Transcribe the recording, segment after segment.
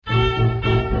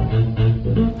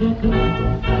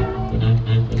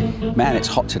Man, it's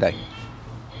hot today.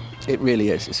 It really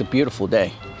is. It's a beautiful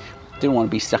day. Didn't want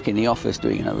to be stuck in the office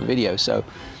doing another video, so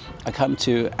I come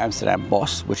to Amsterdam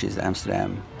Bos, which is the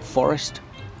Amsterdam Forest.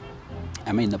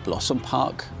 I'm in the Blossom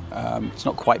Park. It's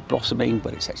not quite blossoming,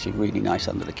 but it's actually really nice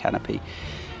under the canopy.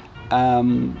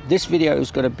 This video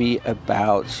is going to be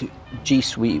about G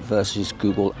Suite versus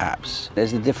Google Apps.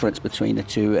 There's a difference between the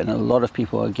two, and a lot of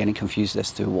people are getting confused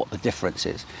as to what the difference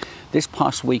is. This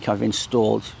past week I've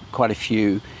installed quite a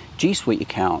few G Suite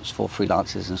accounts for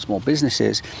freelancers and small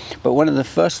businesses, but one of the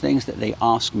first things that they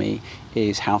ask me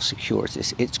is how secure is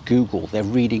this? It's Google, they're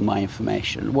reading my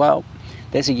information. Well,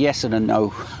 there's a yes and a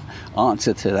no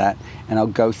answer to that, and I'll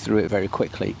go through it very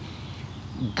quickly.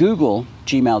 Google,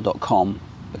 gmail.com,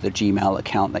 the Gmail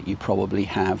account that you probably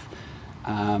have,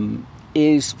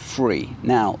 is free.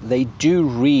 Now, they do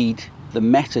read the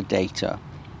metadata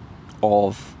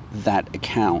of that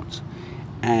account,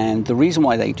 and the reason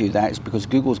why they do that is because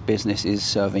Google's business is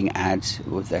serving ads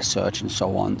with their search and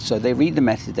so on, so they read the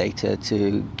metadata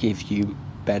to give you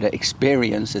better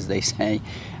experience, as they say,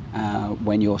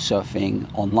 when you're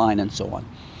surfing online and so on.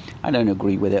 I don't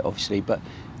agree with it, obviously, but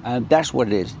that's what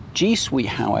it is. G Suite,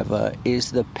 however,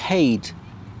 is the paid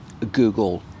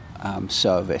Google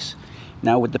service.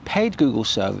 Now, with the paid Google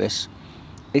service,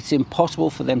 it's impossible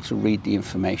for them to read the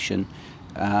information.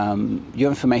 Your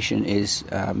information is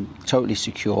totally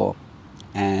secure,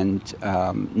 and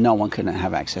no one can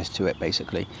have access to it,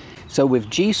 basically. So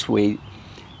with G Suite,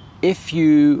 if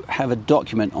you have a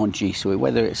document on G Suite,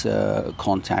 whether it's a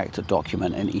contact, a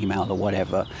document, an email, or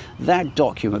whatever, that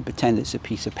document, pretend it's a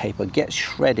piece of paper, gets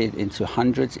shredded into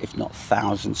hundreds, if not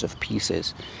thousands of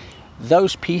pieces.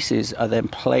 Those pieces are then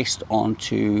placed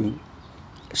onto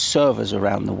servers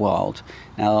around the world.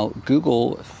 Now,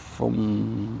 Google,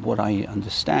 from what I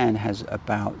understand, has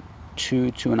about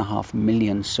 2.5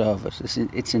 million servers.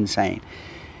 It's insane.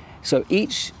 So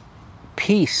each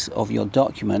piece of your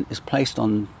document is placed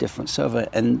on different server,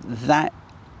 and that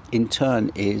in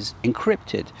turn is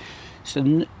encrypted.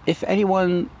 So if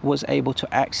anyone was able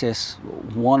to access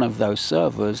one of those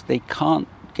servers, they can't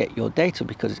get your data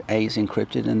because A, is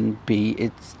encrypted, and B,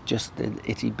 it's just an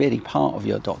itty bitty part of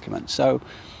your document. So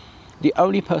the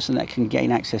only person that can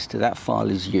gain access to that file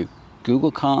is you. Google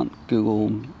can't,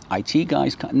 Google IT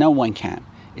guys can't, no one can.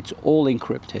 It's all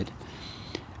encrypted.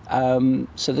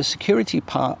 So the security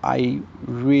part I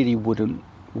really wouldn't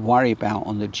worry about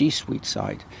on the G Suite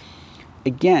side.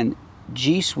 Again,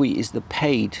 G Suite is the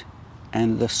paid,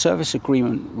 and the service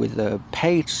agreement with the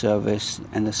paid service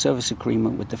and the service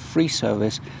agreement with the free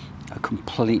service are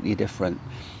completely different.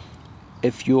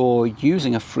 If you're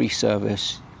using a free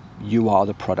service, you are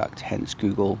the product, hence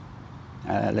Google.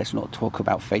 Let's not talk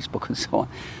about Facebook and so on,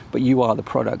 but you are the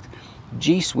product.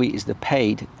 G Suite is the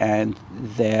paid, and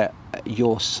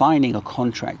you're signing a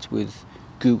contract with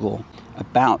Google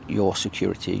about your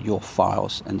security, your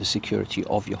files, and the security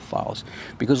of your files,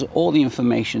 because all the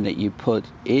information that you put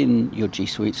in your G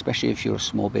Suite, especially if you're a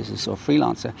small business or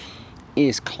freelancer,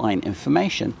 is client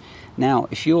information. Now,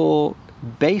 if you're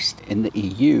based in the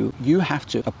EU, you have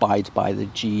to abide by the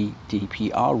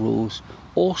GDPR rules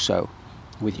also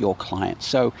with your clients.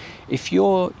 So if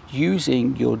you're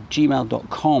using your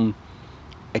gmail.com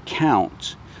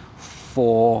account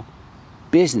for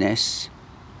business,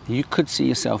 you could see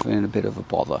yourself in a bit of a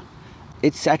bother.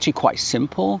 It's actually quite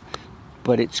simple,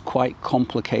 but it's quite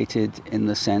complicated in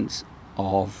the sense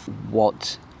of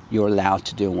what you're allowed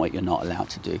to do and what you're not allowed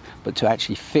to do. But to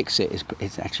actually fix it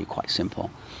is actually quite simple.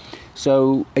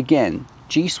 So again,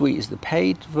 G Suite is the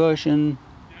paid version,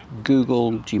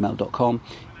 Google, gmail.com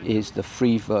is the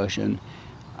free version.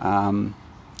 I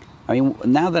mean,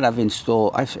 now that I've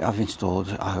installed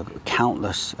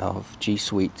countless of G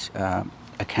Suite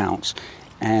accounts,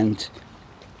 and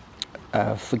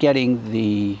forgetting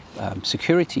the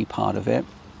security part of it,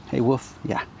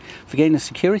 forgetting the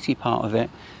security part of it,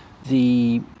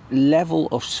 the level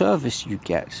of service you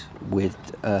get with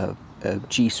a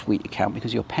G Suite account,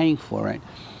 because you're paying for it,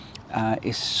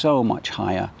 is so much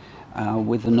higher.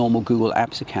 With the normal Google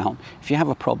Apps account, if you have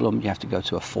a problem, you have to go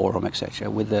to a forum,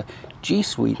 etc. With the G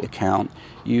Suite account,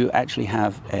 you actually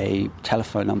have a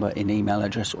telephone number, an email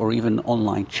address, or even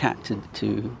online chat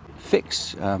to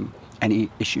fix any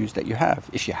issues that you have,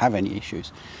 if you have any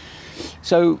issues.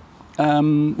 So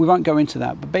we won't go into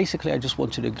that, but basically I just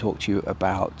wanted to talk to you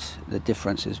about the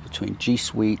differences between G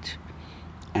Suite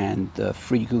and the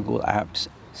free Google Apps.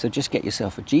 So just get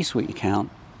yourself a G Suite account,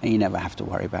 and you never have to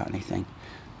worry about anything.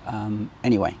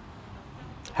 Anyway,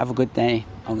 have a good day.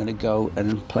 I'm going to go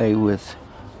and play with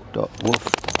Wolf.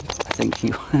 I think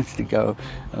he wants to go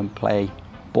and play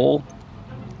ball.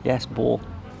 Yes, ball.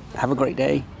 have a great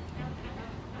day,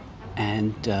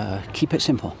 and keep it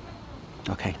simple.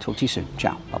 Okay, talk to you soon.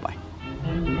 Ciao. Bye-bye.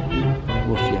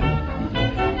 Woof, yeah.